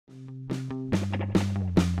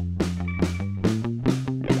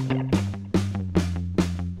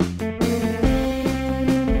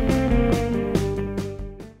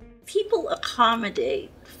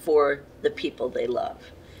accommodate for the people they love.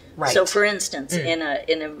 Right. So, for instance, in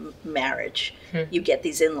a marriage, you get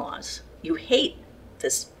these in-laws. You hate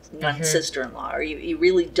this one sister-in-law, or you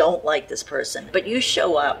really don't like this person, but you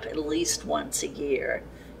show up at least once a year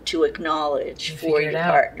to acknowledge for your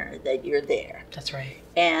partner that you're there. That's right.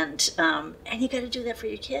 And you got to do that for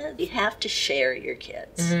your kids. You have to share your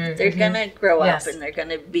kids. They're going to grow up and they're going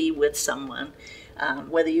to be with someone,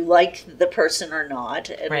 whether you like the person or not,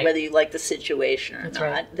 and whether you like the situation or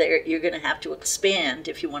not. You're going to have to expand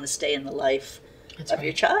if you want to stay in the life of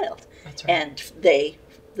your child. That's right. And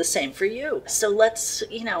the same for you. So let's,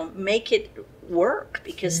 make it work,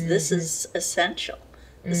 because this is essential.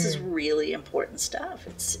 This is really important stuff.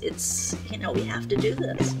 It's we have to do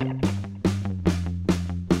this.